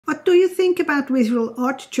think about visual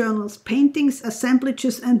art journals, paintings,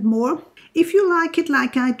 assemblages and more? If you like it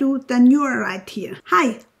like I do, then you are right here.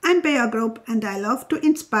 Hi, I'm Bea Grob and I love to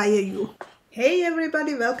inspire you. Hey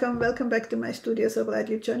everybody, welcome back to my studio. So glad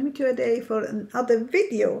you joined me today for another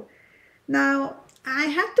video. Now, I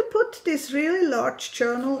had to put this really large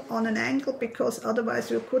journal on an angle because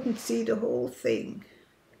otherwise you couldn't see the whole thing.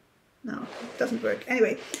 No, it doesn't work.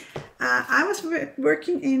 Anyway, I was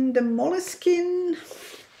working in the Moleskine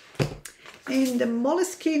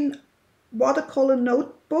watercolor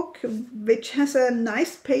notebook, which has a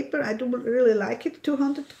nice paper. I do really like it,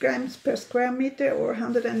 200 grams per square meter or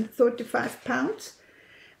 135 pounds.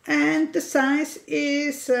 And the size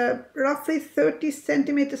is roughly 30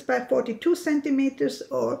 centimeters by 42 centimeters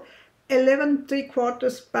or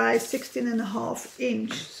 11¾ by 16½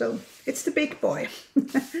 inch. So it's the big boy.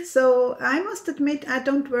 So I must admit I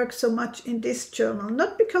don't work so much in this journal,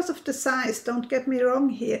 not because of the size, don't get me wrong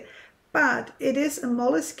here, but it is a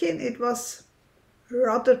Moleskine. It was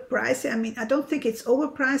rather pricey. I mean, I don't think it's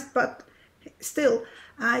overpriced, but still,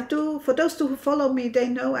 I do, for those who follow me, they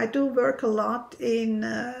know I do work a lot in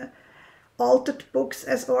altered books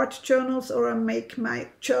as art journals, or I make my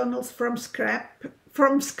journals from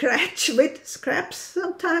scratch with scraps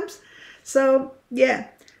sometimes. So yeah,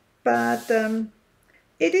 but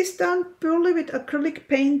it is done purely with acrylic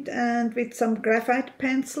paint and with some graphite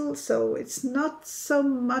pencil, so it's not so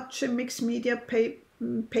much a mixed media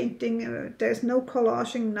painting. There's no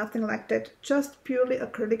collaging, nothing like that, just purely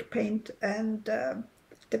acrylic paint and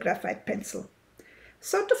the graphite pencil.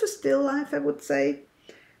 Sort of a still life, I would say.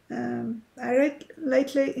 I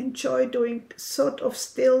lately enjoy doing sort of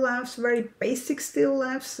still lifes, very basic still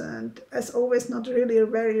lifes, and as always not really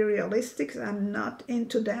very realistic. I'm not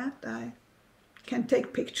into that. I can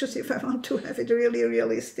take pictures if I want to have it really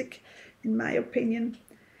realistic, in my opinion.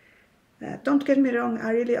 Don't get me wrong,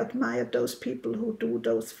 I really admire those people who do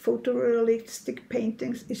those photorealistic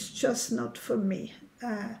paintings. It's just not for me.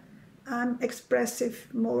 I'm expressive,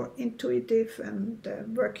 more intuitive, and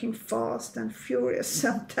working fast and furious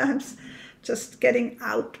sometimes, just getting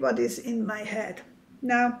out what is in my head.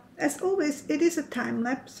 Now, as always, it is a time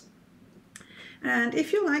lapse. And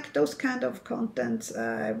if you like those kind of contents,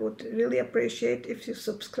 I would really appreciate if you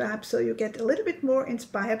subscribe so you get a little bit more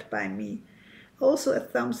inspired by me. Also, a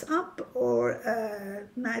thumbs up or a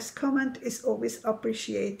nice comment is always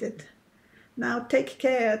appreciated. Now, take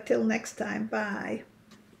care. Till next time. Bye.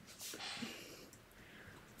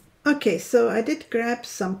 Okay, so I did grab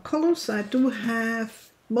some colors. I do have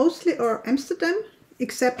mostly Amsterdam,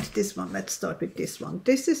 except this one. Let's start with this one.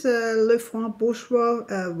 This is a Le Franc Bourgeois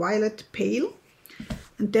Violet Pale,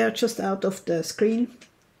 and they're just out of the screen.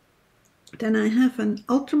 Then I have an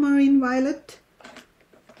ultramarine violet.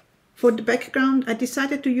 For the background, I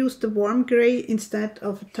decided to use the warm gray instead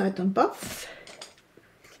of a Titan buff.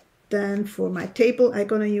 Then for my table, I'm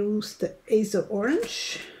gonna use the Acer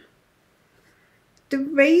orange. The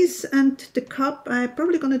vase and the cup I'm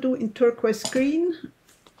probably gonna do in turquoise green.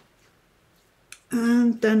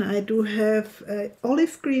 And then I do have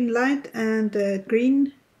olive green light and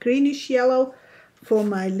greenish yellow for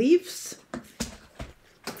my leaves.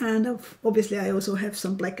 And obviously I also have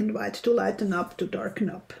some black and white to lighten up, to darken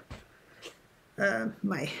up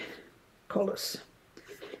my colors.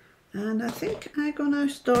 And I think I'm gonna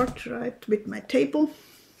start right with my table.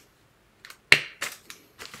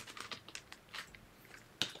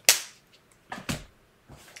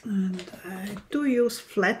 And I do use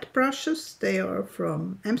flat brushes. They are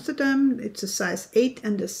from Amsterdam. It's a size 8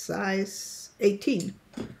 and a size 18.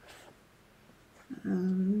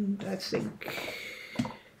 And I think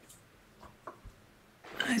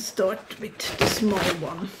I start with the small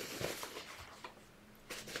one.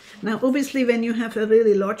 Now, obviously, when you have a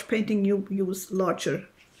really large painting, you use larger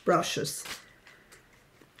brushes.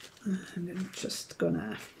 And I'm just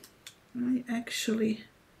gonna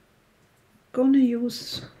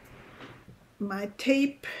use my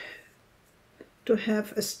tape to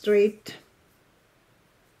have a straight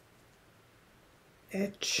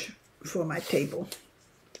edge for my table.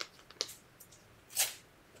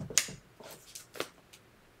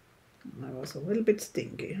 That was a little bit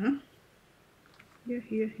stinky, huh?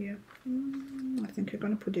 Here. I think I'm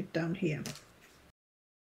gonna put it down here.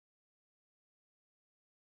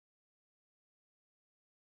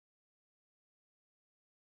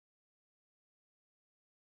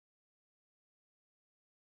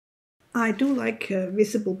 I do like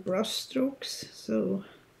visible brush strokes, so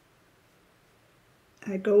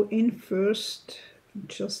I go in first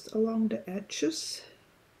just along the edges.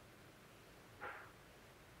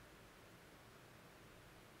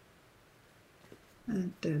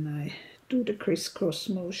 And then I do the crisscross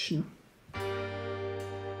motion.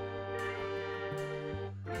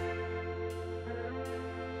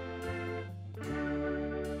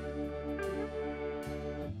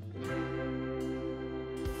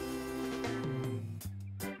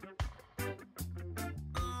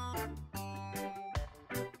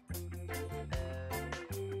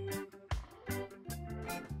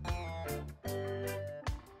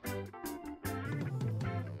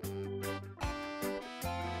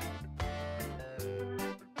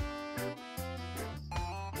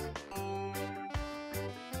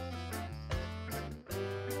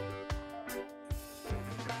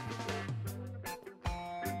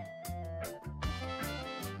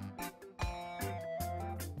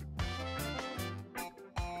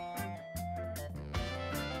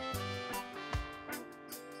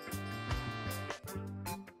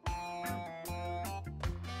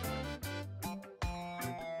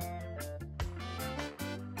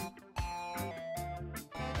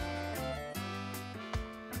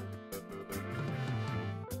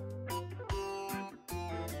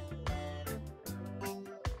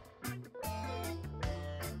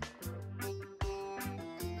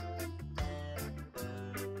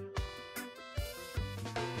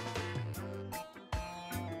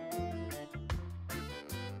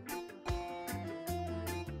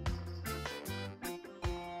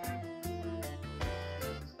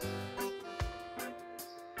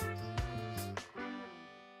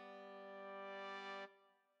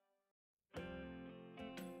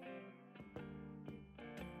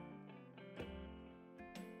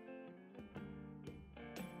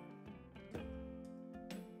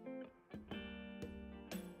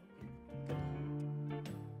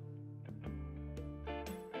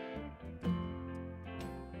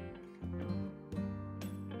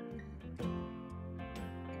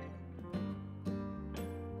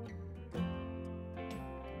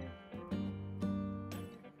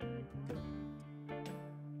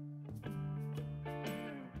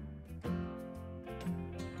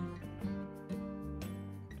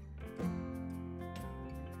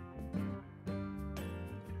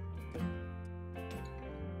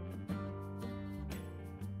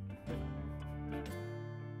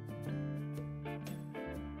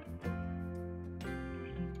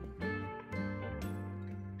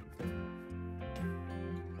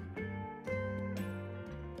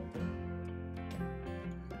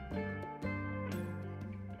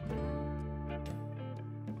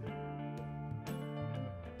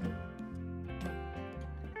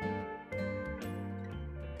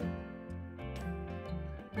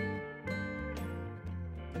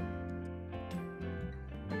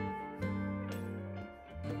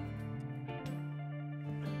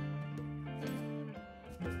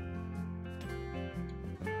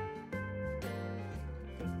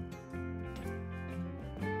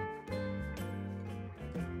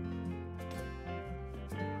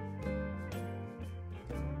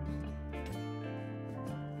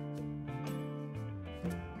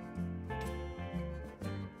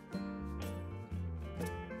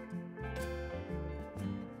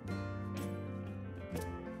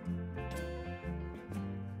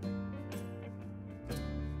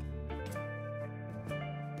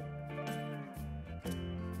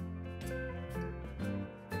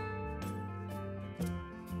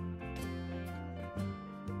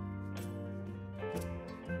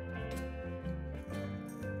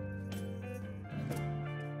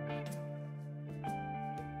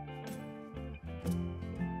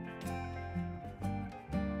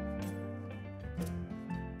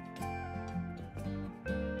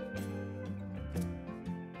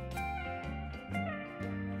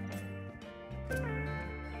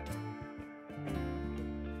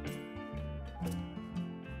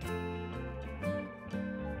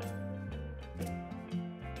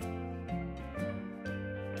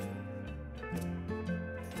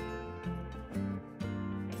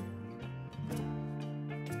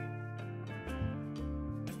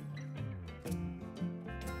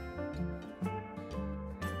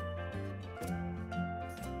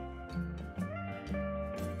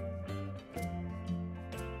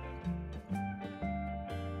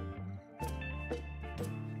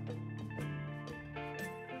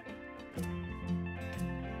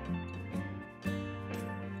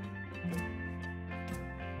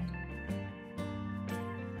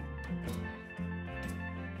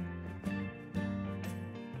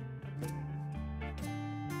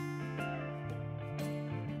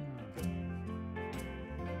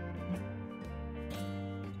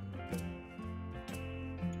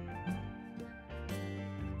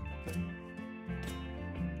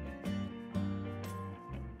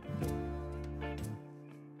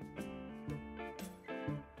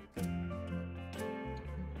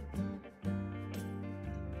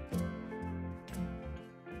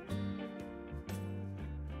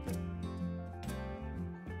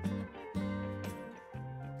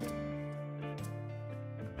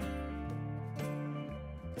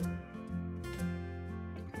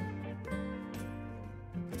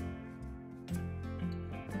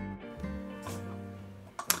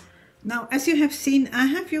 Now, as you have seen, I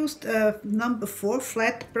have used a number 4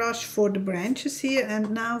 flat brush for the branches here, and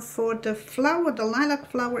now for the flower, the lilac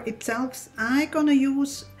flower itself, I'm gonna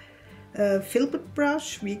use a filbert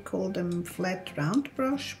brush. We call them flat round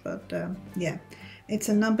brush, but yeah, it's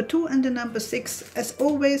a number 2 and a number 6. As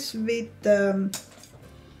always with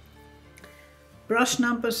brush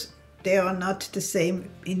numbers, they are not the same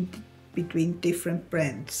in between different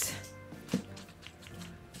brands.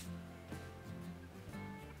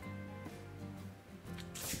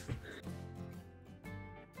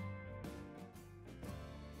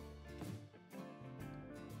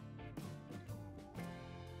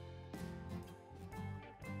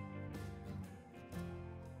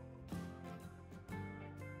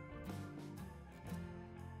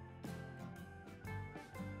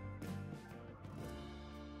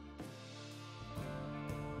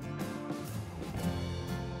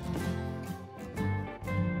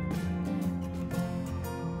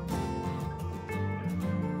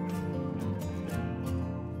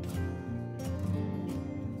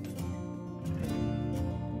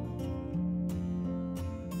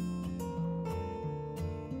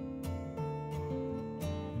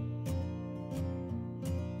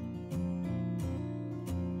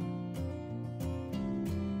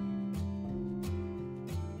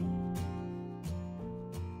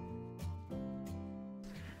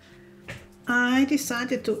 I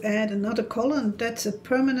decided to add another color, and that's a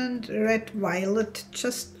permanent red violet,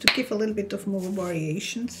 just to give a little bit of more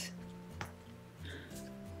variations.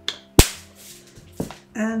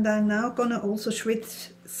 And I'm now gonna also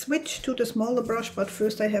switch to the smaller brush, but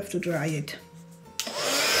first I have to dry it.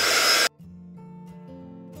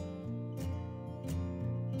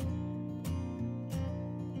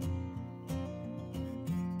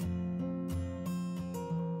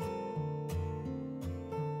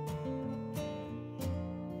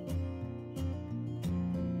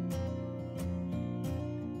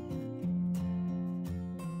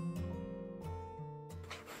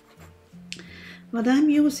 What I'm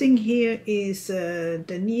using here is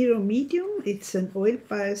the Nero Medium. It's an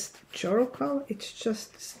oil-based charcoal. It's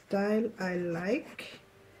just the style I like.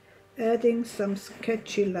 Adding some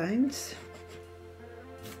sketchy lines.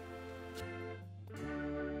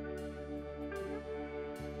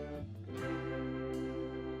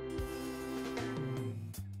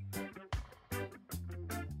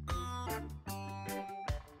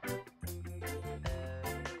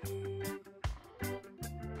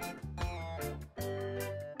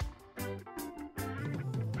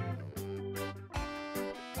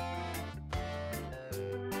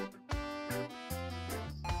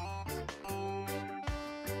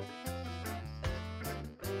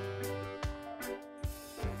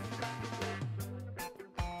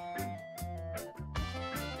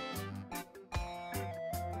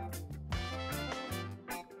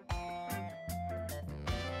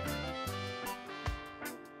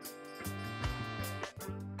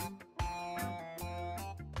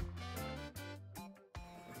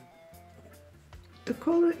 The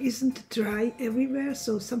color isn't dry everywhere,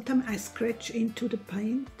 so sometimes I scratch into the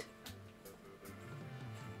paint.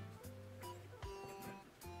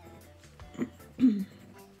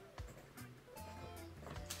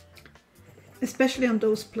 Especially on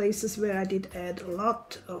those places where I did add a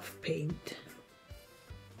lot of paint.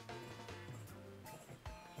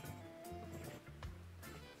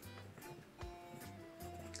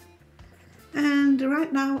 And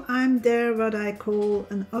right now I'm there what I call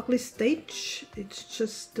an ugly stage. It's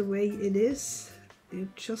just the way it is. You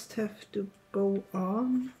just have to go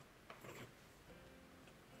on.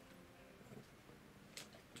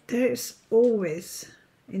 There is always,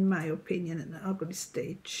 in my opinion, an ugly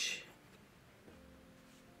stage.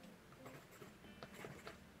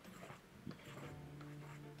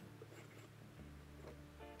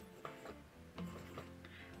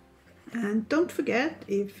 And don't forget,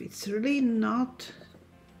 if it's really not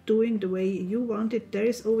doing the way you want it, there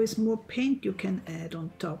is always more paint you can add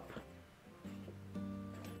on top.